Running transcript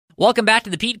Welcome back to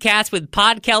the Pete Cast with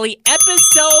Pod Kelly,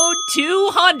 episode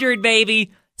 200,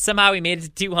 baby. Somehow we made it to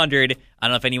 200. I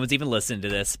don't know if anyone's even listened to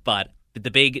this, but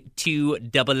the big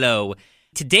 200.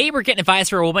 Today we're getting advice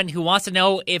for a woman who wants to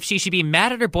know if she should be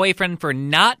mad at her boyfriend for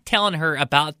not telling her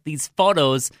about these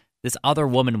photos this other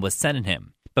woman was sending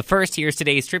him. But first, here's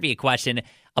today's trivia question.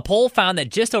 A poll found that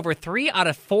just over 3 out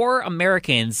of 4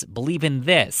 Americans believe in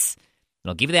this. And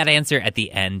I'll give you that answer at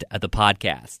the end of the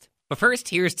podcast. But first,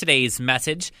 here's today's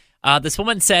message. This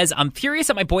woman says, I'm furious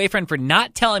at my boyfriend for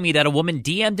not telling me that a woman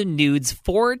DM'd him nudes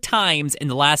 4 times in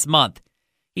the last month.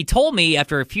 He told me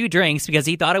after a few drinks because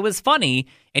he thought it was funny,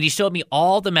 and he showed me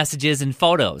all the messages and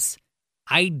photos.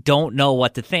 I don't know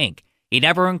what to think. He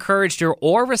never encouraged her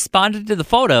or responded to the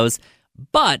photos,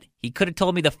 but he could have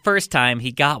told me the first time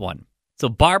he got one. So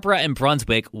Barbara in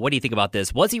Brunswick, what do you think about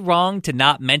this? Was he wrong to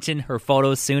not mention her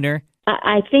photos sooner?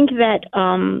 I think that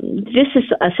this is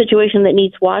a situation that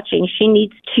needs watching. She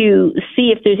needs to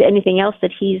see if there's anything else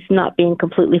that he's not being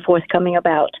completely forthcoming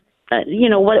about.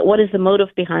 What is the motive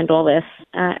behind all this?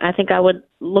 I think I would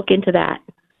look into that.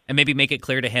 And maybe make it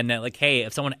clear to him that, like, hey,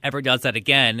 if someone ever does that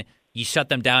again, you shut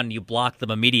them down and you block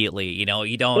them immediately. You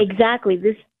don't... Exactly.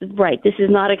 This is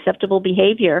not acceptable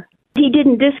behavior. He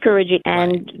didn't discourage it,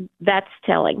 and That's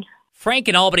telling. Frank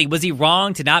in Albany, was he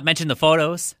wrong to not mention the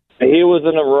photos? He was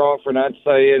in the wrong for not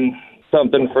saying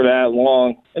something for that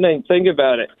long. And then think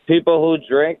about it. People who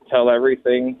drink tell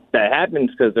everything that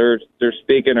happens because they're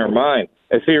speaking their mind.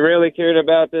 If he really cared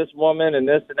about this woman and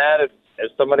this and that,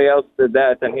 if somebody else did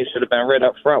that, then he should have been right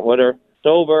up front with her,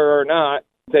 sober or not,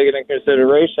 taking in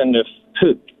consideration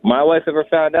if my wife ever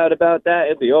found out about that,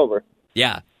 it'd be over.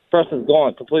 Yeah. Trust is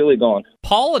gone, completely gone.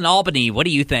 Paul in Albany, what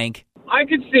do you think? I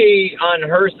could see on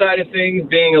her side of things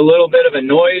being a little bit of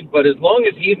annoyed, but as long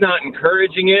as he's not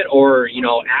encouraging it or,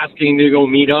 asking to go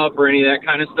meet up or any of that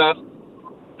kind of stuff,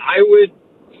 I would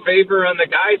favor on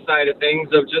the guy's side of things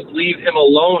of just leave him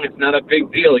alone. It's not a big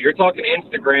deal. You're talking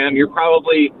Instagram. You're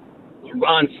probably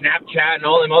on Snapchat and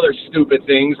all them other stupid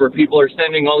things where people are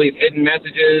sending all these hidden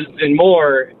messages and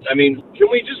more. I mean,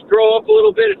 can we just grow up a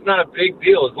little bit? It's not a big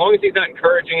deal. As long as he's not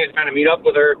encouraging it, trying to meet up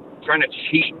with her, trying to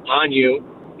cheat on you,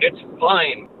 it's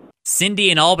fine. Cindy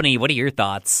in Albany, what are your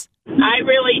thoughts? I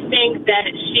really think that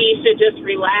she should just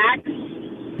relax.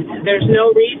 There's no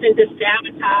reason to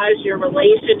sabotage your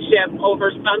relationship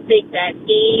over something that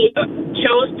he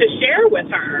chose to share with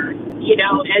her.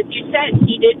 As you said,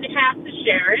 he didn't have to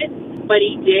share it, but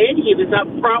he did. He was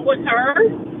upfront with her.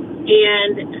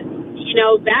 And,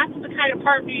 that's the kind of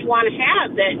partner you want to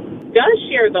have that does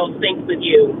share those things with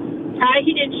you.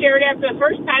 He didn't share it after the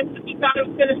first time because he thought it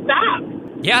was going to stop.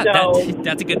 Yeah, so,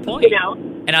 that's a good point.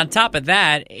 And on top of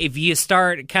that, if you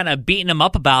start kind of beating him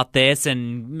up about this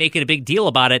and making a big deal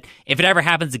about it, if it ever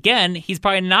happens again, he's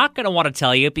probably not going to want to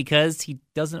tell you because he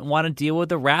doesn't want to deal with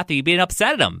the wrath of you being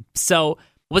upset at him. So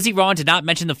was he wrong to not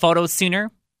mention the photos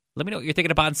sooner? Let me know what you're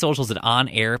thinking about on socials at On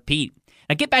Air Pete.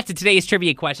 Now get back to today's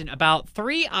trivia question. About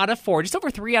 3 out of 4, just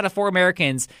over 3 out of 4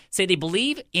 Americans say they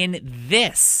believe in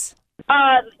this.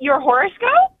 Your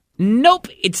horoscope? Nope,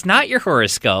 it's not your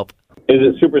horoscope. Is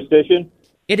it superstition?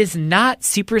 It is not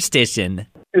superstition.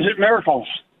 Is it miracles?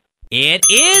 It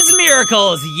is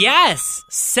miracles, yes.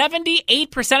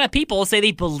 78% of people say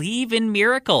they believe in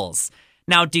miracles.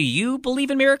 Now, do you believe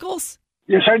in miracles?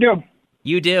 Yes, I do.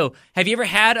 You do. Have you ever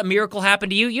had a miracle happen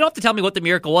to you? You don't have to tell me what the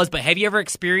miracle was, but have you ever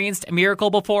experienced a miracle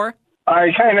before? I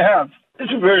kind of have.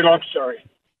 It's a very long story.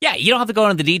 Yeah, you don't have to go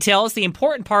into the details. The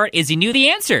important part is you knew the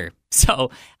answer. So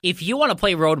if you want to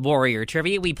play Road Warrior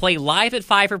Trivia, we play live at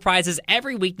 5 for prizes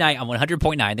every weeknight on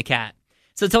 100.9 The Cat.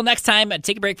 So until next time,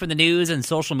 take a break from the news and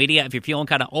social media. If you're feeling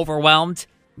kind of overwhelmed,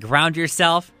 ground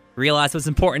yourself, realize what's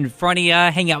important in front of you,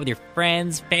 hang out with your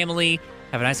friends, family,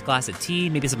 have a nice glass of tea,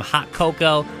 maybe some hot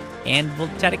cocoa, and we'll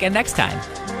chat again next time.